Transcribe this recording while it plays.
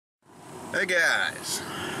Hey guys,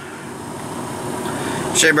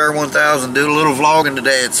 Shea Bear 1000 do a little vlogging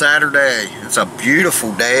today. It's Saturday. It's a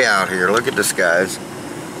beautiful day out here. Look at this, guys.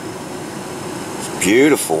 It's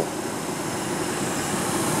beautiful.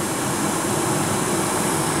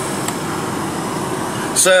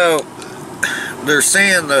 So they're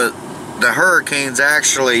saying the hurricane's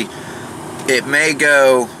actually, it may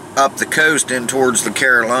go up the coast in towards the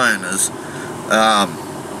Carolinas.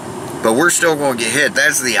 But we're still going to get hit.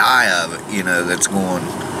 That's the eye of it, you know,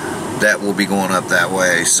 that will be going up that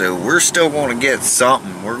way. So we're still going to get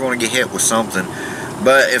something. We're going to get hit with something.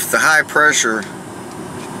 But if the high pressure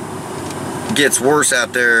gets worse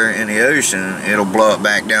out there in the ocean, it'll blow it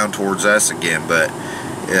back down towards us again. But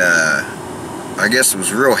I guess it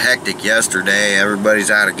was real hectic yesterday. Everybody's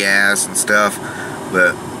out of gas and stuff.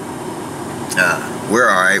 But we're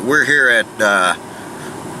alright. We're here at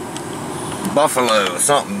Buffalo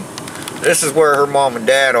something. This is where her mom and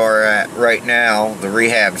dad are at right now, the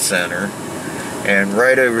rehab center. And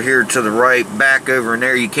right over here to the right, back over in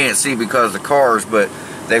there, you can't see because of the cars, but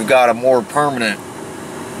they've got a more permanent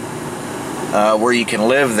where you can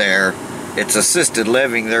live there. It's assisted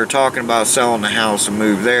living. They're talking about selling the house and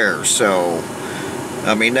move there. So,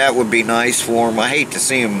 I mean, that would be nice for them. I hate to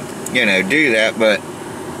see them, you know, do that, but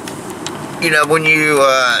you know, when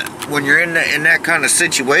you're in that kind of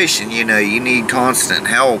situation, you know, you need constant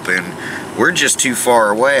help, and we're just too far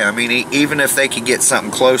away. I mean, even if they could get something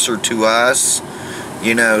closer to us,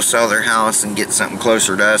 you know, sell their house and get something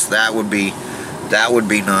closer to us, that would be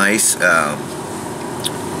nice. You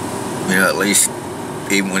know, at least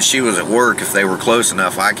even when she was at work, if they were close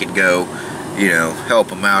enough, I could go, you know, help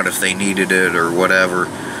them out if they needed it or whatever.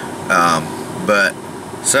 But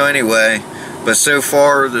so anyway, but so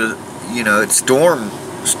far you know, it stormed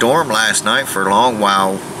last night for a long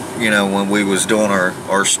while, you know, when we was doing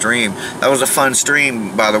our stream. That was a fun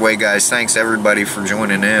stream, by the way, guys. Thanks everybody for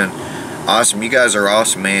joining in. Awesome. You guys are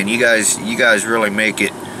awesome, man. You guys really make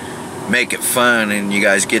it fun, and you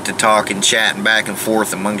guys get to talk and chatting back and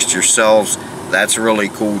forth amongst yourselves. That's really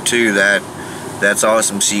cool too. That's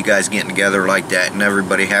awesome to see you guys getting together like that and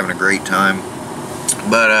everybody having a great time.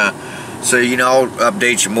 But so, you know, I'll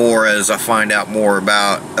update you more as I find out more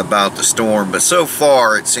about the storm. But so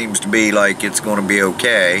far, it seems to be like it's going to be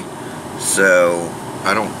okay. So,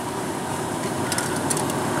 I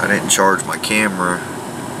didn't charge my camera.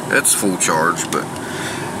 It's full charge, but...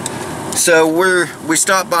 So, we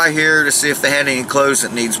stopped by here to see if they had any clothes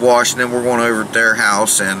that needs washing. Then we're going over to their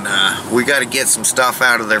house, and we got to get some stuff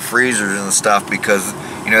out of their freezers and stuff because,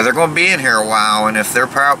 you know, they're going to be in here a while, and if their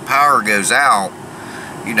power goes out,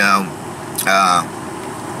 you know,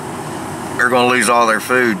 they're going to lose all their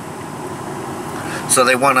food. So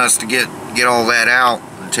they want us to get all that out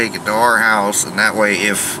and take it to our house, and that way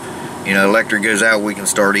if, you know, electric goes out, we can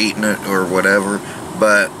start eating it or whatever.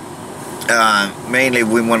 But mainly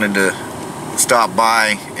we wanted to stop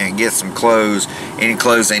by and get some clothes, any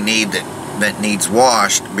clothes they need that needs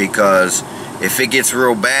washed, because if it gets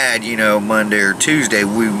real bad, you know, Monday or Tuesday,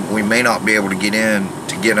 we may not be able to get in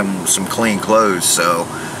to get them some clean clothes. So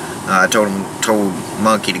I told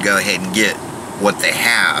Monkey to go ahead and get what they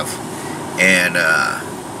have, and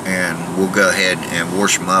we'll go ahead and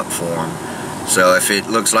wash them up for them. So if it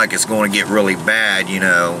looks like it's going to get really bad, you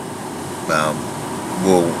know,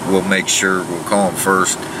 we'll make sure, we'll call them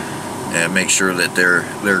first and make sure that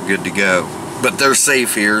they're good to go. But they're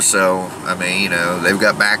safe here, so I mean, you know, they've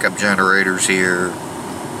got backup generators here,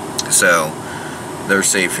 so they're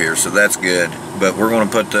safe here, so that's good. But we're going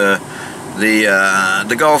to put the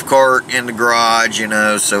golf cart in the garage, you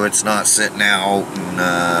know, so it's not sitting out,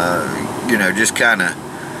 and you know, just kind of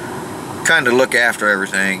look after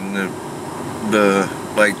everything.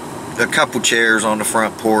 Like a couple chairs on the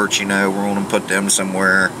front porch, you know, we're going to put them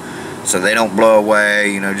somewhere so they don't blow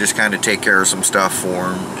away, you know, just kind of take care of some stuff for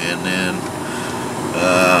them. And then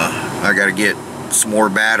I got to get some more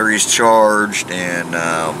batteries charged, and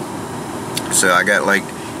so I got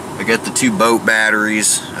the 2 boat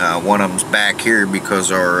batteries. One of them's back here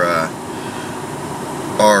because our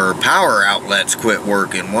power outlets quit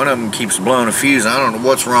working. One of them keeps blowing a fuse. I don't know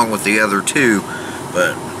what's wrong with the other 2,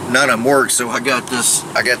 but none of them work. So I got this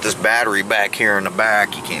battery back here in the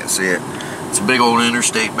back. You can't see it. It's a big old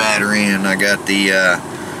Interstate battery, and I got the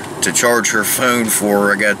to charge her phone for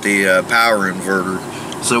her, I got the power inverter.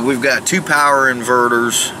 So we've got 2 power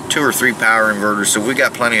inverters, 2 or 3 power inverters. So we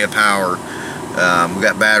got plenty of power. We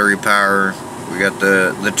got battery power, we got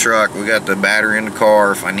the truck, we got the battery in the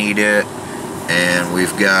car if I need it, and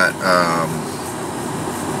we've got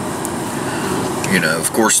you know,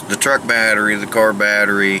 of course, the truck battery, the car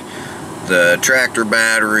battery, the tractor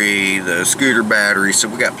battery, the scooter battery. So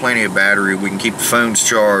we got plenty of battery. We can keep the phones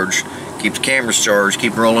charged, keep the cameras charged,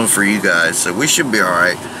 keep rolling for you guys. So we should be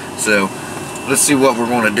alright. So let's see what we're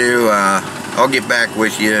going to do. I'll get back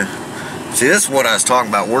with you. See, this is what I was talking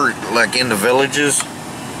about. We're like in the villages.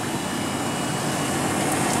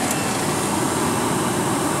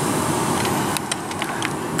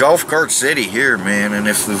 Golf cart city here, man. And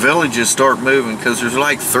if the villages start moving, because there's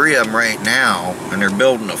like 3 of them right now, and they're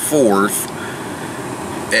building a 4th,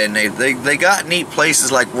 and they got neat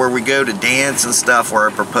places like where we go to dance and stuff, where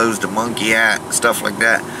I proposed a monkey at, stuff like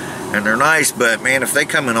that, and they're nice. But man, if they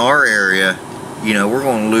come in our area, you know, we're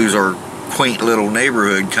going to lose our quaint little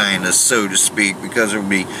neighborhood, kind of, so to speak, because there'll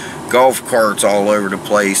be golf carts all over the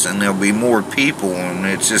place, and there'll be more people, and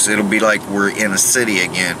it'll be like we're in a city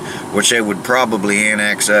again, which they would probably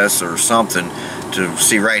annex us or something. To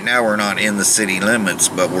see, right now we're not in the city limits,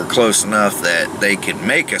 but we're close enough that they can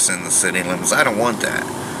make us in the city limits. I don't want that.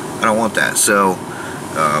 I don't want that. So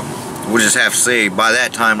we'll just have to see. By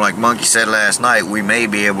that time, like Monkey said last night, we may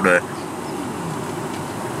be able to,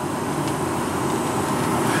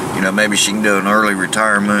 you know, maybe she can do an early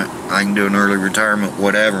retirement, I can do an early retirement,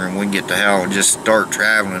 whatever, and we can get to hell and just start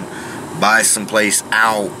traveling, buy someplace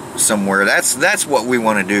out somewhere. That's what we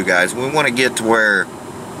want to do, guys. We want to get to where,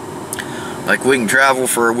 like, we can travel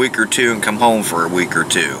for a week or two and come home for a week or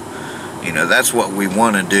two. You know, that's what we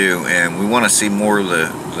want to do, and we want to see more of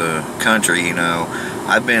the country. You know,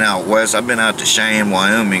 I've been out west, I've been out to Cheyenne,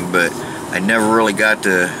 Wyoming, but I never really got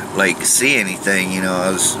to, like, see anything. You know,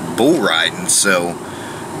 I was bull riding, so,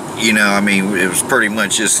 you know, I mean, it was pretty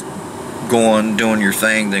much just going, doing your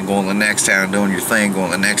thing, then going to the next town, doing your thing,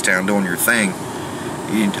 going to the next town, doing your thing.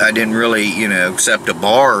 I didn't really, you know, except a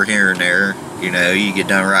bar here and there. You know, you get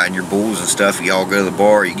done riding your bulls and stuff, you all go to the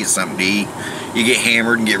bar, you get something to eat, you get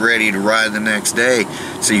hammered and get ready to ride the next day.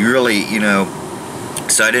 So you really, you know,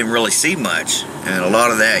 so I didn't really see much. And a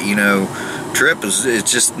lot of that, you know, trip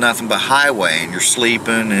it's just nothing but highway, and you're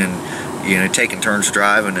sleeping and, you know, taking turns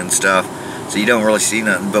driving and stuff. So you don't really see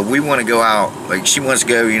nothing. But we want to go out, like she wants to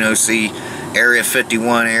go, you know, see Area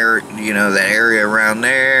 51, you know, that area around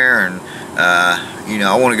there. And, you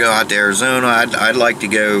know, I want to go out to Arizona. I'd like to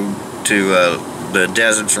go to the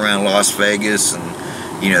deserts around Las Vegas and,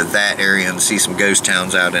 you know, that area, and see some ghost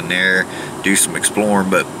towns out in there, do some exploring.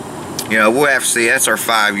 But, you know, we'll have to see. That's our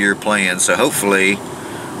 5-year plan, so hopefully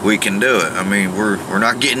we can do it. I mean, we're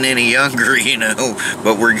not getting any younger, you know,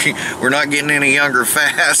 but we're not getting any younger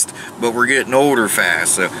fast, but we're getting older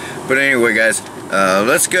fast. So, but anyway, guys,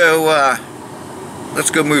 let's go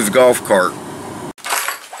move the golf cart.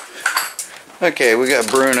 Okay, we got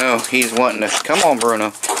Bruno. He's wanting to come on,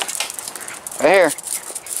 Bruno. Right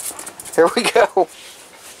here we go.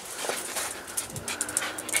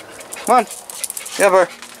 Come on, get over.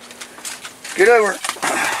 Get over.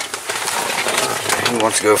 He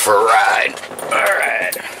wants to go for a ride.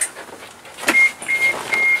 Alright.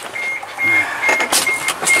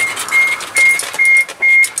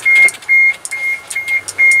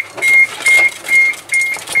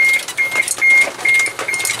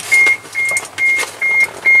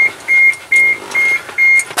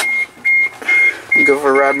 You go for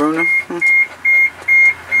a ride, Bruno?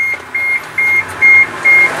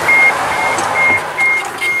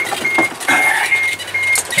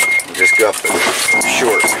 Just go up a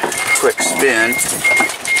short, quick spin.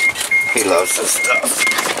 He loves this stuff.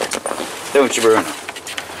 Don't you, Bruno? There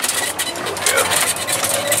we go.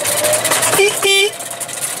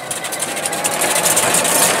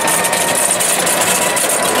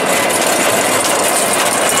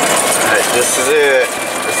 Alright, this is it.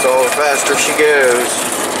 That's all the faster she goes.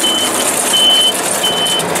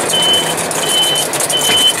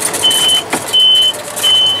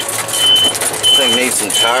 Thing needs some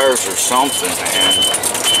tires or something, man.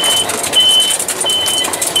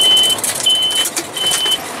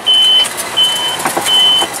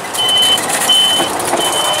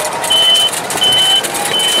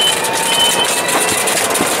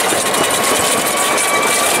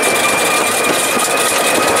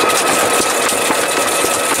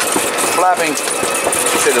 Flapping.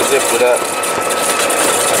 Should have zipped it up.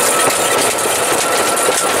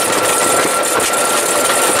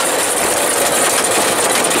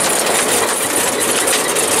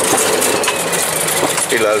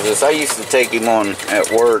 He loves this. I used to take him on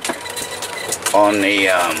at work on the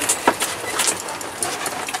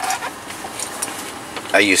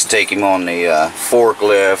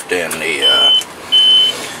forklift and the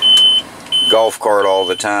golf cart all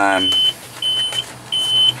the time.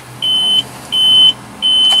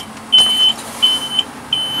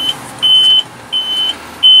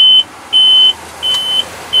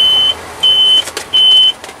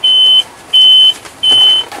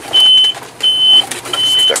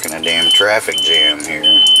 a damn traffic jam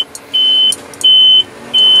here.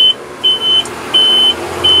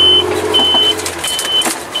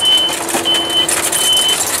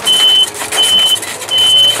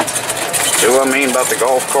 See what I mean about the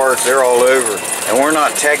golf carts? They're all over. And we're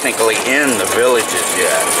not technically in the villages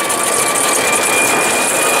yet.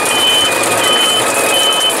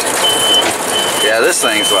 Yeah, this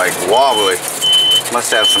thing's like wobbly.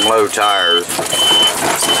 Must have some low tires.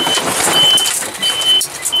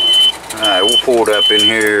 Alright, we'll pull it up in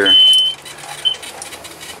here.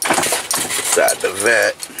 Beside the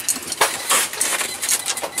vet.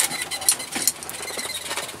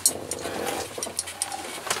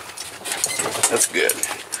 That's good.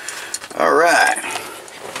 Alright.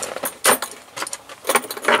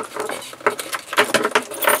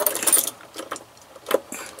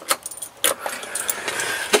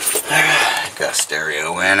 Got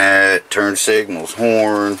stereo in it, turn signals,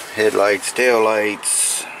 horn, headlights,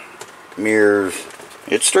 taillights, mirrors.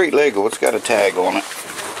 It's street legal, it's got a tag on it.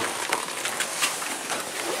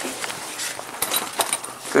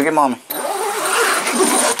 Go get mommy.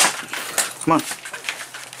 Come on.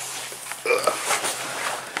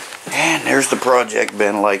 And there's the project.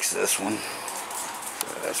 Ben likes this one.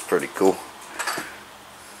 So that's pretty cool.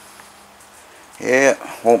 Yeah,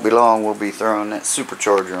 won't be long we'll be throwing that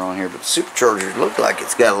supercharger on here, but the supercharger looked like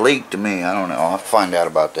it's got a leak to me. I don't know. I'll have to find out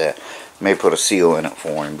about that. May put a seal in it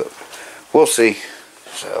for him, but we'll see.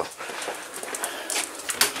 So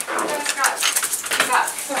it's got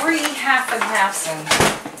 3 half and halves and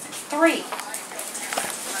 3.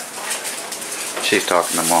 She's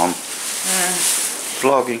talking to Mom.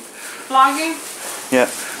 Vlogging. Vlogging? Yeah.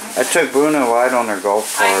 I took Bruno out on their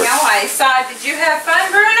golf cart. I know, I saw. Did you have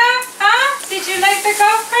fun, Bruno? Huh? Did you like the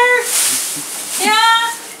golf cart?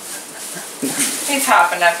 Yeah? He's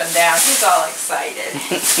hopping up and down. He's all excited.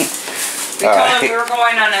 We told him we were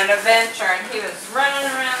going on an adventure and he was running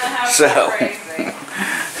around the house like crazy.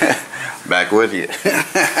 Back with you.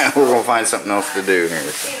 We're going to find something else to do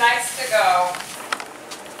here. He likes to go.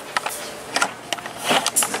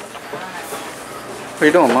 What are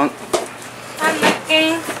you doing, Monk? I'm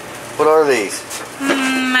looking. What are these?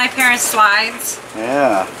 My parents' slides.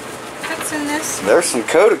 Yeah. What's in this? There's some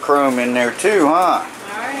Kodachrome in there too, huh?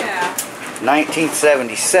 Oh yeah.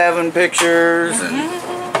 1977 pictures. And,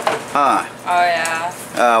 huh? Oh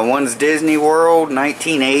yeah. One's Disney World,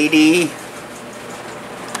 1980.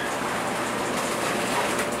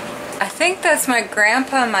 I think that's my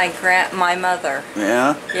grandpa, my mother.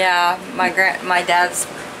 Yeah. Yeah, my dad's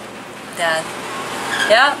dad.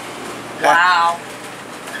 Yep. Wow.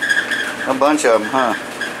 A bunch of them, huh?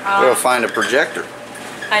 We'll find a projector.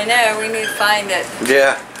 I know, we need to find it.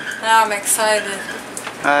 Yeah. Now I'm excited.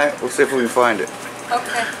 Alright, we'll see if we can find it.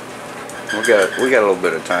 Okay. We got a little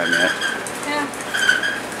bit of time yet. Yeah.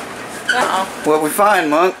 Uh-oh. What we find,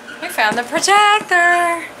 Monk? We found the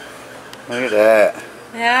projector. Look at that.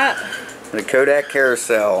 Yeah. The Kodak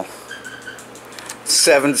Carousel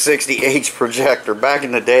 760H projector. Back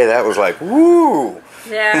in the day, that was like, woo!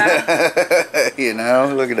 Yeah. You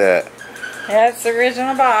know, look at that. Yeah, it's the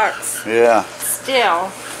original box. Yeah. Still.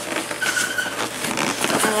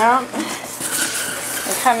 Yep.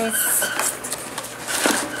 It comes,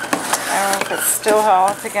 I don't know if it's still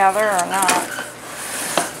all together or not.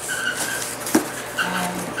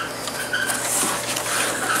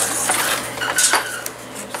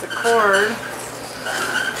 Here's the cord.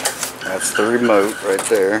 That's the remote right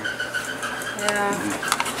there. Yeah.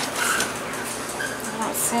 I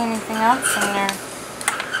don't see anything else in there.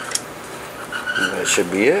 That should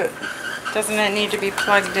be it. Doesn't it need to be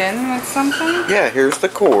plugged in with something? Yeah, here's the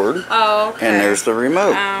cord. Oh, okay. And there's the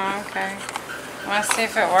remote. Oh, okay. Want to see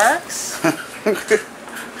if it works?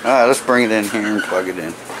 Alright, let's bring it in here and plug it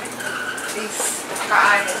in. These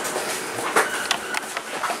guys.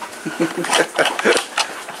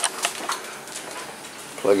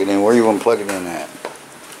 Plug it in. Where you want to plug it in at?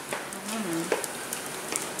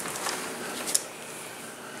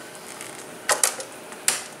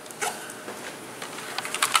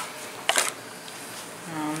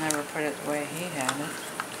 I'll never put it the way he had it.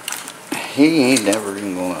 He ain't never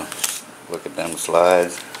even gonna look at them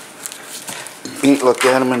slides. He ain't looked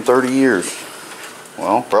at them in 30 years.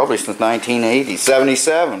 Well, probably since 1980.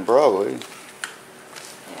 77, probably.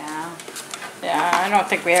 Yeah. Yeah, I don't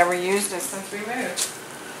think we ever used it since we moved.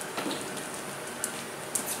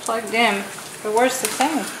 It's plugged in. But where's the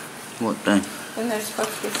thing? What thing? Isn't there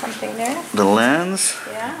supposed to be something there? The lens?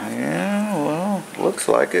 Yeah. Yeah, well, looks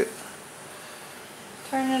like it.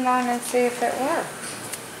 Turn it on and see if it works.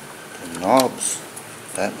 The knobs.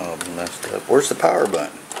 That knob's messed up. Where's the power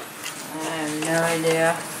button? I have no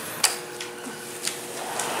idea.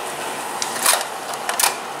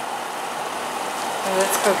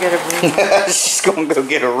 go get a reel. She's gonna go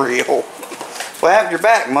get a reel. What happened to your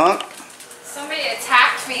back, Monk? Somebody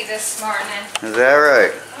attacked me this morning. Is that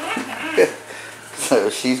right? So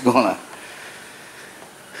she's gonna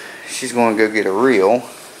go get a reel.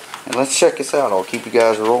 And let's check this out. I'll keep you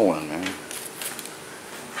guys rolling, man.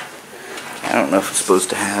 I don't know if it's supposed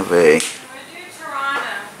to have a...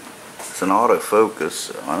 It's an autofocus,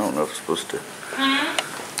 so I don't know if it's supposed to...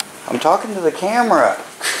 I'm talking to the camera.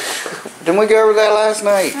 Didn't we go over that last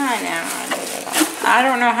night? I know. I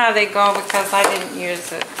don't know how they go because I didn't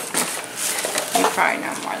use it. You probably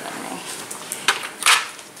know more than me.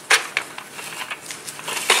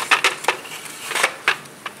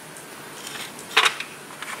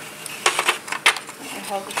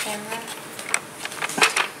 Hold the camera.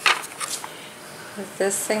 Does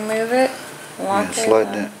this thing move it? Yeah,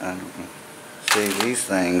 slide that. I don't know. See, these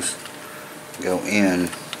things go in.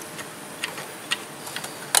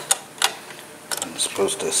 I'm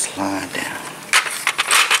supposed to slide down.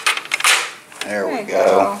 There we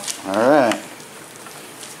go. Alright.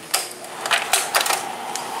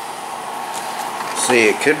 See,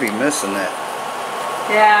 it could be missing that.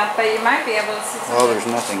 Yeah, but you might be able to see something. Well, there's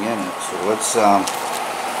nothing in it, so let's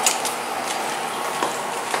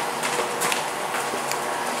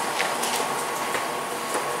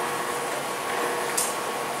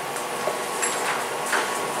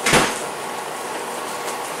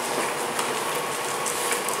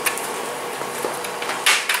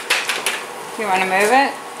You want to move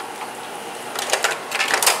it?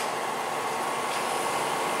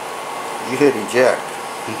 you hit eject.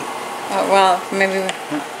 Oh, well, maybe...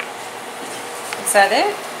 Is that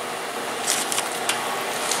it?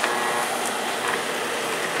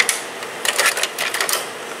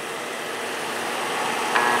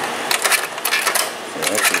 So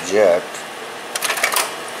that's eject.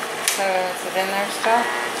 So, is it in there still?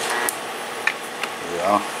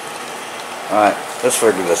 Yeah. Alright, let's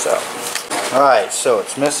figure this out. Alright, so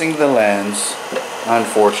it's missing the lens,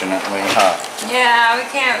 unfortunately, huh? Yeah, we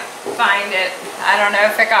can't find it. I don't know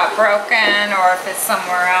if it got broken or if it's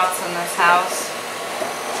somewhere else in this house.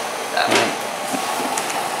 So.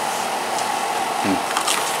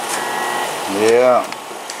 Yeah.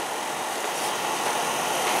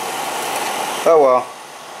 Oh well.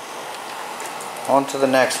 On to the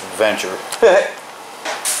next adventure.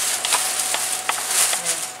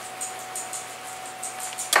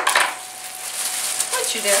 What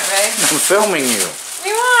you doing, babe? I'm filming you.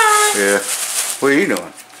 You are? Yeah. What are you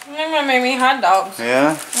doing? You're gonna make me hot dogs.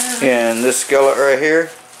 Yeah? And this skillet right here?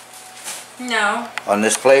 No. On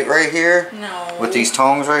this plate right here? No. With these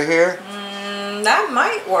tongs right here? That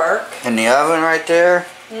might work. In the oven right there?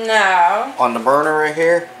 No. On the burner right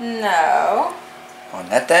here? No. On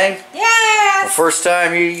that thing? The Yes. first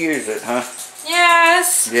time you use it, huh?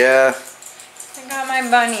 Yes. Yeah. I got my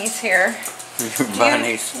bunnies here. Your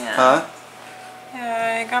bunnies. Yeah. Huh?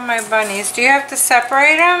 Yeah, I got my bunnies. Do you have to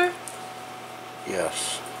separate them?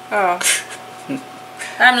 Yes. Oh.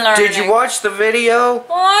 I'm learning. Did you watch the video?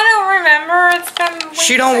 Well, I don't remember. It's been weeks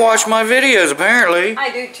She don't ago. watch my videos, apparently. I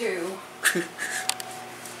do too.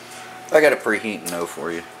 I got a preheating though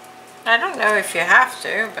for you. I don't know if you have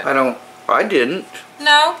to, but... I didn't.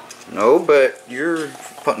 No? No, but you're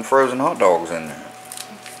putting frozen hot dogs in there.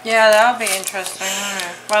 Yeah, that'll be interesting.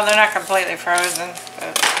 Well, they're not completely frozen,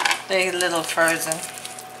 but they're a little frozen.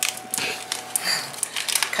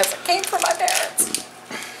 Because it came from my parents.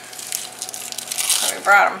 So we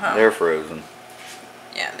brought them home. They're frozen.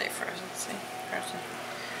 Yeah, they're frozen. See? Frozen.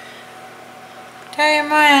 Tell you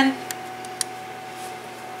when.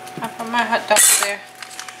 I put my hot dogs there.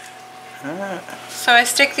 Alright. So I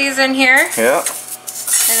stick these in here. Yep.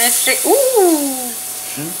 And I stick... Ooh!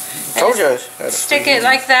 Told you. Stick it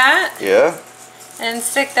like that. Yeah. And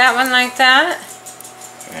stick that one like that.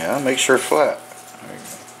 Yeah, make sure it's flat.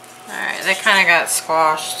 Alright, they kind of got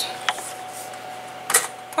squashed.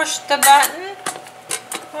 Push the button.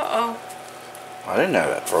 Uh-oh. I didn't have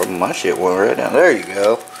that problem. My shit went right down. There you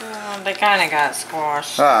go. Oh, they kind of got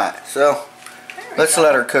squashed. Alright, so let's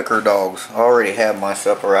let her cook her dogs. I already have my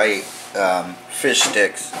supper. I ate fish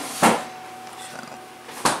sticks. So.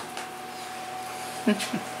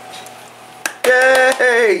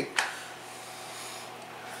 Yay!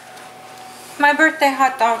 My birthday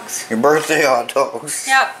hot dogs. Your birthday hot dogs.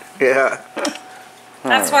 Yep. Yeah.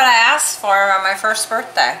 That's what I asked for on my first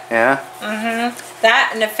birthday. Yeah? Mm-hmm.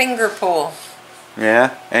 That and a finger pull.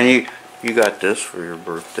 Yeah? And you got this for your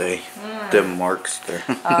birthday. Them marks there.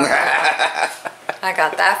 I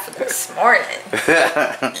got that for this morning.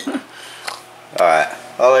 Alright,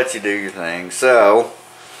 I'll let you do your thing. So,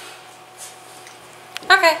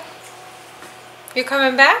 Okay. You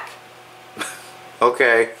coming back?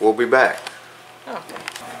 Okay, we'll be back. Okay.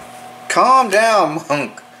 Calm down,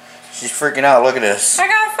 Monk. She's freaking out. Look at this. I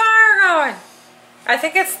got fire going. I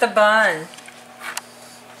think it's the bun.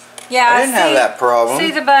 Yeah, I didn't have that problem.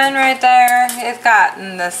 See the bun right there? It's got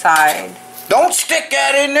in the side. Don't stick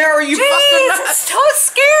that in there or you fucking nuts. Jesus, don't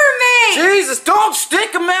scare me. Jesus, don't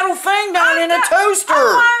stick a metal thing down in a toaster.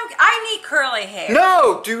 I need curly hair.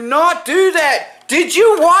 No, do not do that. Did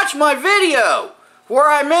you watch my video where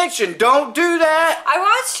I mentioned don't do that? I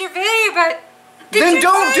watched your video, but Then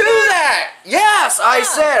don't do that. Yes, I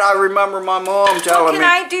said. I remember my mom telling me.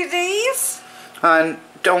 Can I do these? Hon,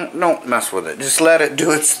 don't mess with it. Just let it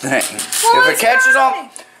do its thing. Well,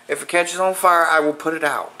 if it catches on fire, I will put it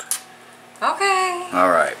out. Okay. All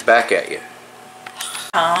right, back at you.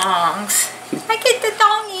 Dongs. I get the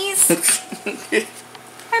dongies.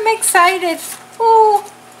 I'm excited. Ooh.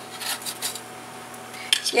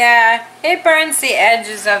 Yeah, it burns the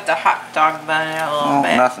edges of the hot dog bun a little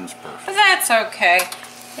bit. Nothing's perfect. But that's okay.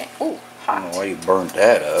 Yeah. Ooh, I don't know hot. why you burnt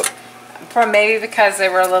that up. Maybe because they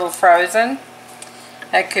were a little frozen.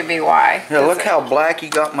 That could be why. Yeah, look how black you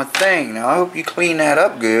got my thing. Now, I hope you clean that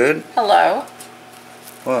up good. Hello.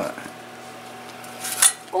 What?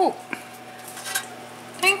 Ooh.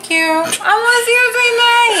 Thank you. I was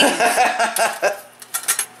using names.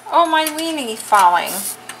 Oh, my weenie falling.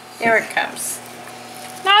 Here it comes.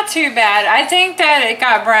 Not too bad. I think that it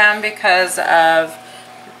got brown because of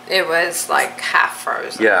it was like half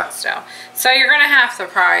frozen. Yeah. Still. So you're gonna have to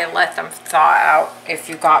probably let them thaw out if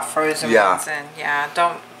you got frozen ones in. Yeah.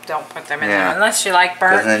 Don't put them in there unless you like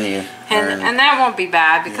burnt. And that won't be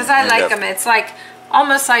bad because I like them. It's like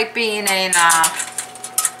almost like being in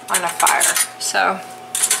on a fire. So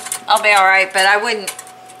I'll be all right. But I wouldn't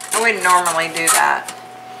normally do that.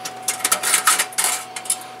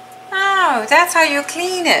 Oh, that's how you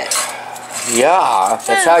clean it. Yeah,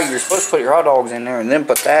 that's how you're supposed to put your hot dogs in there and then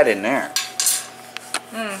put that in there.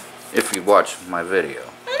 If you watch my video.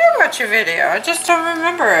 I did watch your video. I just don't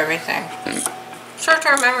remember everything.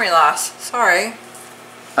 Short-term memory loss. Sorry.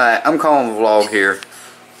 Alright, I'm calling the vlog here.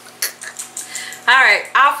 Alright,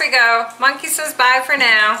 off we go. Monkey says bye for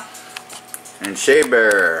now. And Shea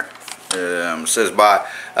Bear says bye.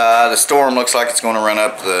 The storm looks like it's going to run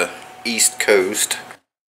up the east coast.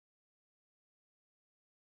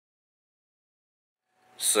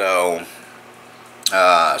 So,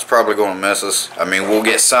 it's probably going to miss us. I mean, we'll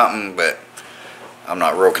get something, but I'm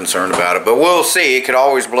not real concerned about it. But we'll see. It could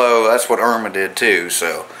always blow. That's what Irma did too,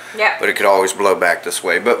 so. Yeah. But it could always blow back this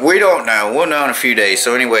way. But we don't know. We'll know in a few days.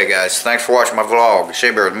 So anyway, guys, thanks for watching my vlog.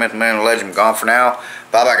 Shea Bear, the Myth, Man, and Legend, gone for now.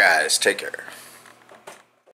 Bye-bye, guys. Take care.